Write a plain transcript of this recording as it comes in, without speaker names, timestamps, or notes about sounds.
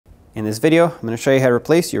In this video, I'm going to show you how to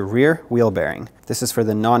replace your rear wheel bearing. This is for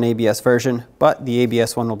the non-ABS version, but the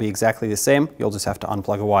ABS one will be exactly the same. You'll just have to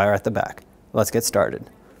unplug a wire at the back. Let's get started.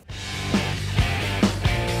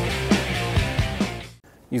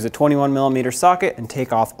 Use a 21mm socket and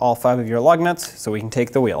take off all 5 of your lug nuts so we can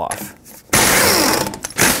take the wheel off.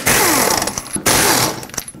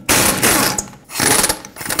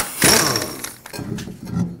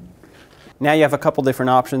 Now you have a couple different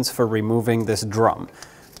options for removing this drum.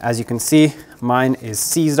 As you can see, mine is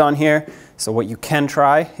seized on here, so what you can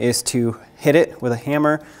try is to hit it with a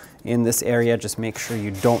hammer in this area. Just make sure you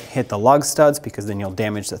don't hit the lug studs because then you'll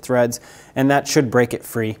damage the threads, and that should break it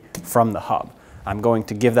free from the hub. I'm going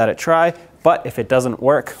to give that a try, but if it doesn't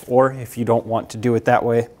work, or if you don't want to do it that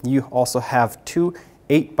way, you also have 2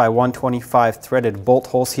 8x125 threaded bolt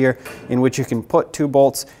holes here in which you can put 2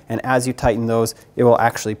 bolts, and as you tighten those, it will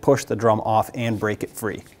actually push the drum off and break it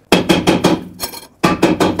free.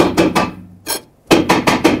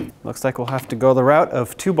 Looks like we'll have to go the route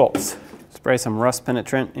of 2 bolts. Spray some rust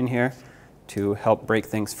penetrant in here to help break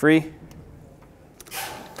things free.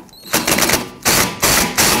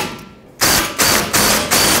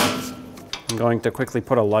 I'm going to quickly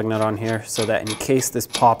put a lug nut on here so that in case this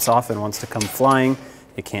pops off and wants to come flying,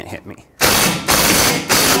 it can't hit me.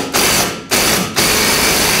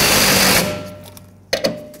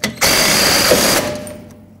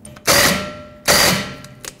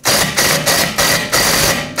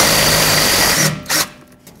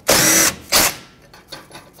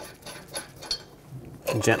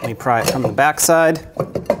 Gently pry it from the back side.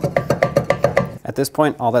 At this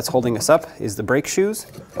point, all that's holding us up is the brake shoes.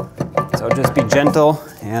 So just be gentle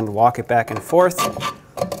and walk it back and forth.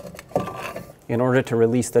 In order to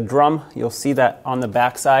release the drum, you'll see that on the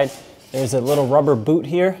back side, there's a little rubber boot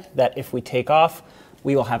here that if we take off,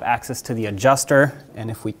 we will have access to the adjuster.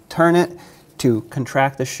 And if we turn it to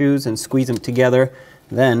contract the shoes and squeeze them together,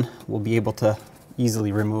 then we'll be able to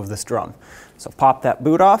easily remove this drum. So pop that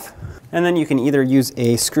boot off, and then you can either use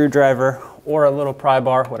a screwdriver or a little pry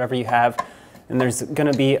bar, whatever you have. And there's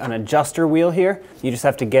gonna be an adjuster wheel here. You just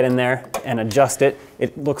have to get in there and adjust it.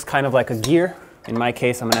 It looks kind of like a gear. In my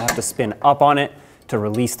case, I'm gonna have to spin up on it to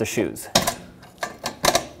release the shoes.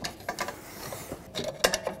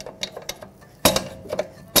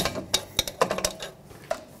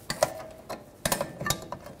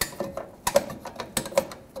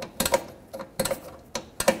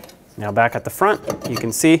 Now back at the front, you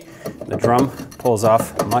can see the drum pulls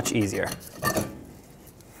off much easier.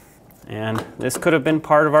 And this could have been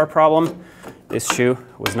part of our problem. This shoe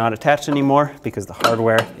was not attached anymore because the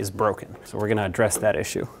hardware is broken. So we're gonna address that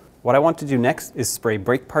issue. What I want to do next is spray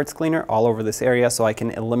brake parts cleaner all over this area so I can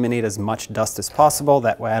eliminate as much dust as possible.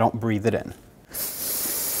 That way I don't breathe it in.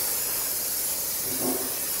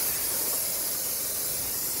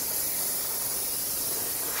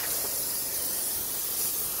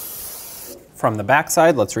 From the back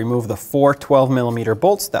side, let's remove the 4 12mm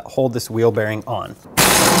bolts that hold this wheel bearing on.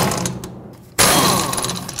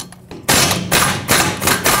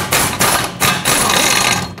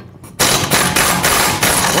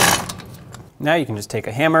 Now you can just take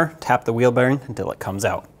a hammer, tap the wheel bearing until it comes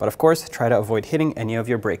out. But of course, try to avoid hitting any of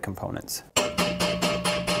your brake components.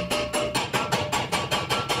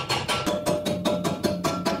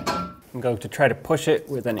 I'm going to try to push it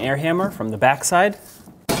with an air hammer from the back side.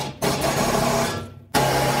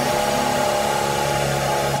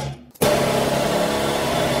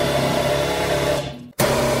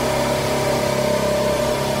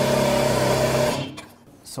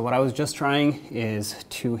 So what I was just trying is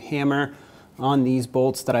to hammer on these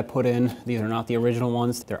bolts that I put in. These are not the original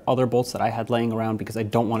ones. They're other bolts that I had laying around because I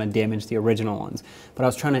don't want to damage the original ones. But I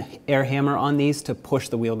was trying to air hammer on these to push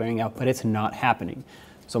the wheel bearing out, but it's not happening.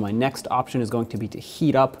 So my next option is going to be to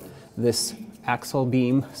heat up this axle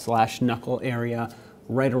beam / knuckle area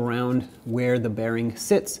right around where the bearing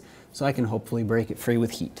sits so I can hopefully break it free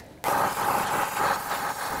with heat.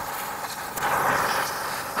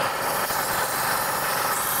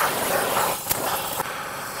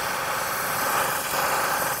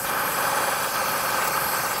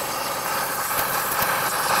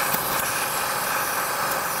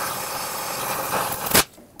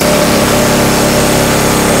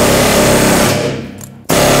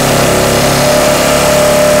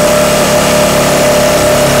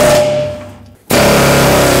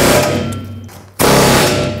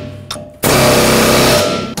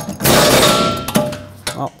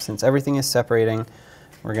 Since everything is separating,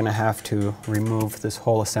 we're going to have to remove this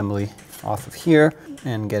whole assembly off of here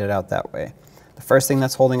and get it out that way. The first thing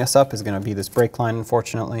that's holding us up is going to be this brake line,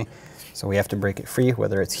 unfortunately. So we have to break it free,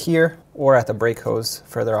 whether it's here or at the brake hose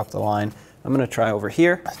further up the line. I'm gonna try over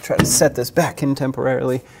here, try to set this back in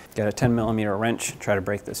temporarily, get a 10mm wrench, try to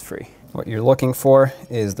break this free. What you're looking for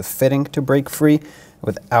is the fitting to break free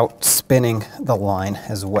without spinning the line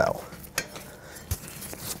as well.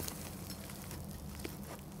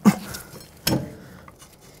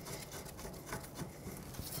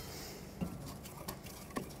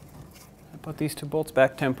 Put these two bolts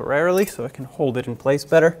back temporarily so I can hold it in place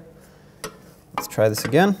better. Let's try this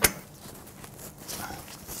again.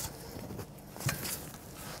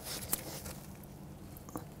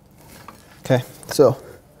 Okay, so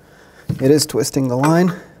it is twisting the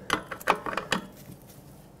line.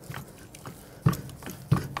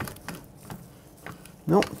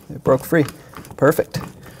 Nope, it broke free. Perfect.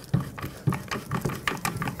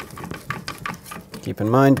 Keep in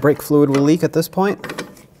mind, brake fluid will leak at this point.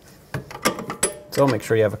 So make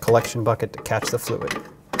sure you have a collection bucket to catch the fluid.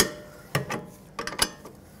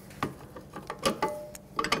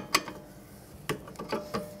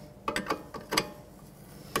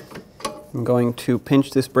 I'm going to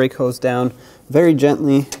pinch this brake hose down very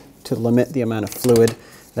gently to limit the amount of fluid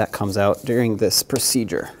that comes out during this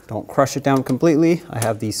procedure. Don't crush it down completely. I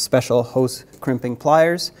have these special hose crimping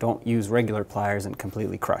pliers. Don't use regular pliers and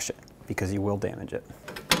completely crush it because you will damage it.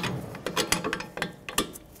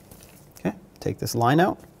 Okay, take this line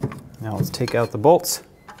out. Now let's take out the bolts.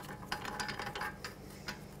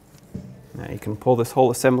 Now you can pull this whole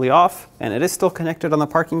assembly off, and it is still connected on the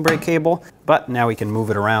parking brake cable, but now we can move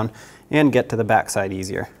it around and get to the backside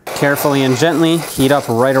easier. Carefully and gently heat up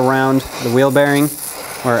right around the wheel bearing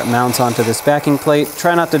where it mounts onto this backing plate.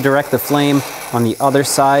 Try not to direct the flame on the other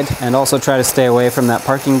side, and also try to stay away from that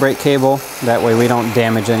parking brake cable. That way we don't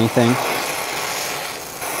damage anything.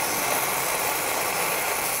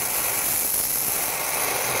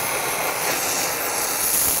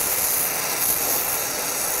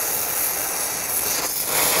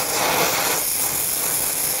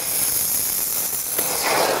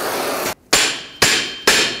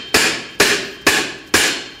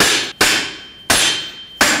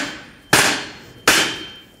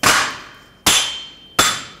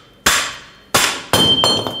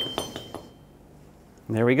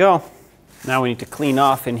 There we go. Now we need to clean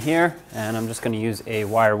off in here, and I'm just going to use a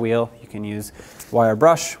wire wheel. You can use wire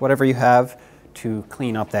brush, whatever you have, to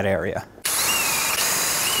clean up that area.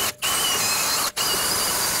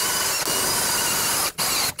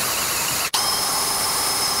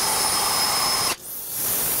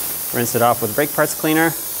 Rinse it off with brake parts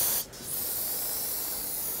cleaner.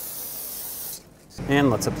 And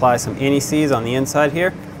let's apply some anti-seize on the inside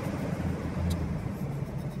here,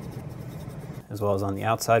 as well as on the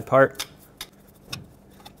outside part.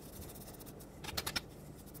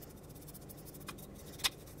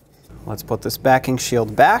 Let's put this backing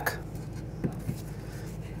shield back.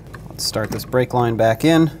 Let's start this brake line back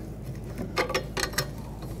in.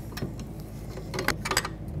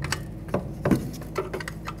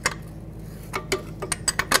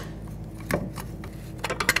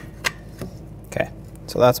 Okay,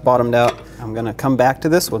 so that's bottomed out. I'm gonna come back to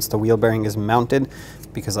this once the wheel bearing is mounted,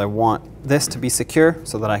 because I want this to be secure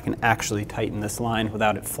so that I can actually tighten this line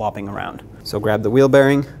without it flopping around. So grab the wheel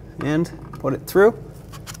bearing and put it through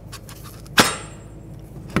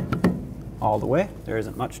all the way. There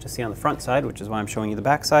isn't much to see on the front side, which is why I'm showing you the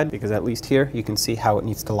back side, because at least here you can see how it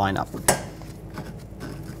needs to line up.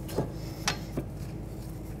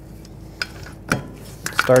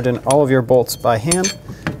 Start in all of your bolts by hand.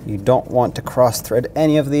 You don't want to cross thread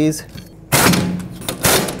any of these.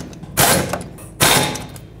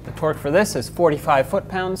 Torque for this is 45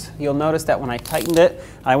 foot-pounds. You'll notice that when I tightened it,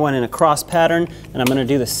 I went in a cross pattern, and I'm going to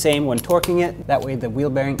do the same when torquing it. That way the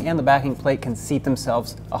wheel bearing and the backing plate can seat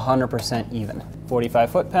themselves 100% even.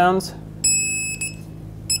 45 foot-pounds.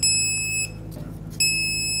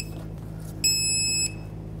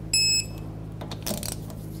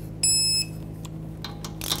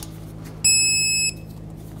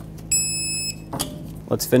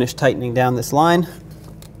 Let's finish tightening down this line.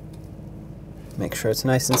 Make sure it's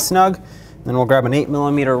nice and snug. Then we'll grab an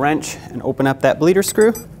 8mm wrench and open up that bleeder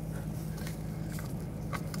screw.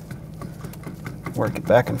 Work it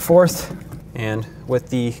back and forth. And with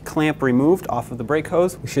the clamp removed off of the brake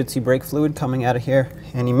hose, we should see brake fluid coming out of here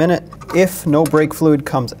any minute. If no brake fluid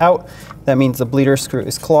comes out, that means the bleeder screw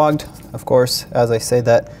is clogged. Of course, as I say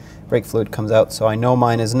that, brake fluid comes out, so I know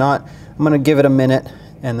mine is not. I'm gonna give it a minute,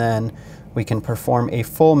 and then we can perform a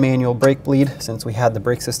full manual brake bleed. Since we had the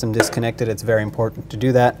brake system disconnected, it's very important to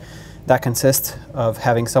do that. That consists of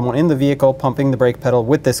having someone in the vehicle pumping the brake pedal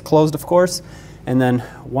with this closed, of course, and then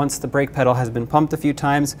once the brake pedal has been pumped a few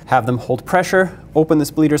times, have them hold pressure, open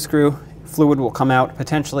this bleeder screw, Fluid will come out,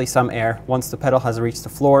 potentially some air. Once the pedal has reached the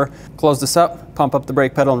floor, close this up, pump up the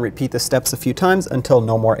brake pedal, and repeat the steps a few times until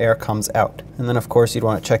no more air comes out. And then of course you'd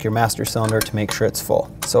want to check your master cylinder to make sure it's full.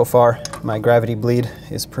 So far, my gravity bleed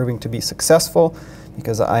is proving to be successful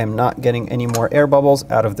because I am not getting any more air bubbles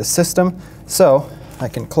out of the system. So I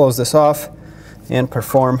can close this off and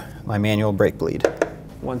perform my manual brake bleed.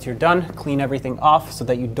 Once you're done, clean everything off so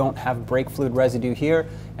that you don't have brake fluid residue here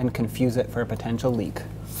and confuse it for a potential leak.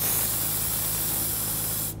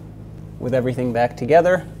 With everything back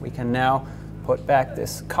together, we can now put back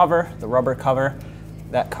this cover, the rubber cover,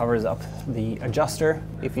 that covers up the adjuster.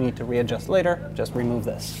 If you need to readjust later, just remove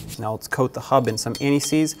this. Now let's coat the hub in some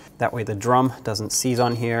anti-seize. That way the drum doesn't seize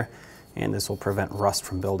on here, and this will prevent rust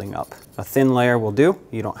from building up. A thin layer will do.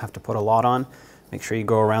 You don't have to put a lot on. Make sure you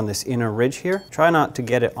go around this inner ridge here. Try not to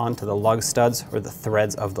get it onto the lug studs or the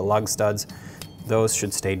threads of the lug studs. Those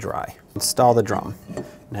should stay dry. Install the drum.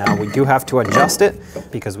 Now we do have to adjust it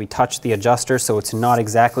because we touched the adjuster, so it's not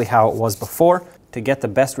exactly how it was before. To get the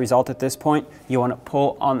best result at this point, you want to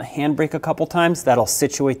pull on the handbrake a couple times. That'll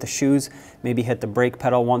situate the shoes, maybe hit the brake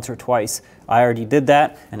pedal once or twice. I already did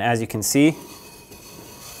that, and as you can see,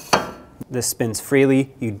 this spins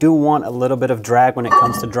freely. You do want a little bit of drag when it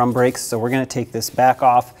comes to drum brakes, so we're going to take this back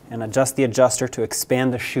off and adjust the adjuster to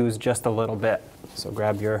expand the shoes just a little bit. So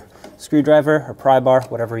grab your screwdriver or pry bar,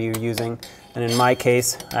 whatever you're using, and in my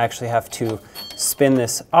case, I actually have to spin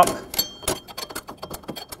this up.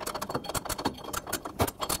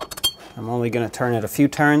 I'm only going to turn it a few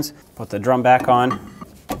turns, put the drum back on.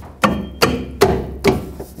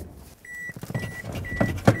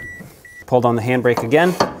 Pulled on the handbrake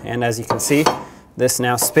again, and as you can see, this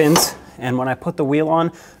now spins. And when I put the wheel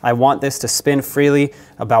on, I want this to spin freely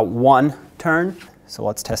about one turn. So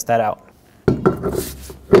let's test that out.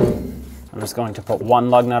 I'm just going to put one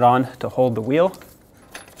lug nut on to hold the wheel.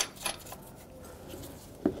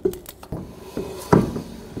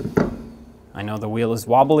 I know the wheel is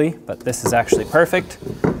wobbly, but this is actually perfect.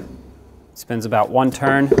 It spins about one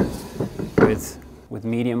turn with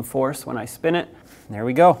medium force when I spin it. There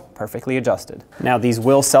we go, perfectly adjusted. Now these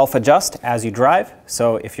will self-adjust as you drive,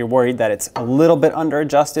 so if you're worried that it's a little bit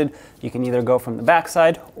under-adjusted, you can either go from the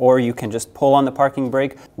backside or you can just pull on the parking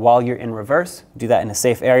brake while you're in reverse. Do that in a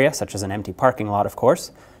safe area, such as an empty parking lot, of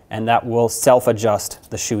course, and that will self-adjust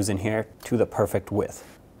the shoes in here to the perfect width.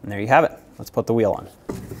 And there you have it. Let's put the wheel on.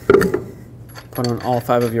 Put on all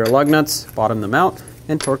 5 of your lug nuts, bottom them out,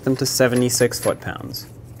 and torque them to 76 foot-pounds.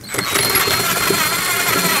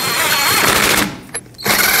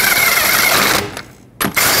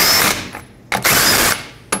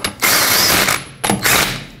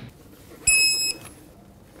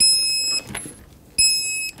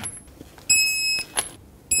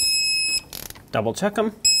 Double check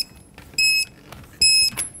them.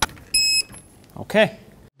 Okay.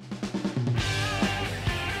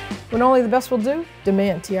 When only the best will do,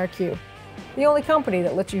 demand TRQ. The only company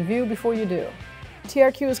that lets you view before you do.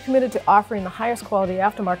 TRQ is committed to offering the highest quality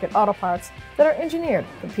aftermarket auto parts that are engineered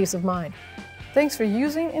for peace of mind. Thanks for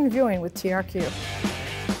using and viewing with TRQ.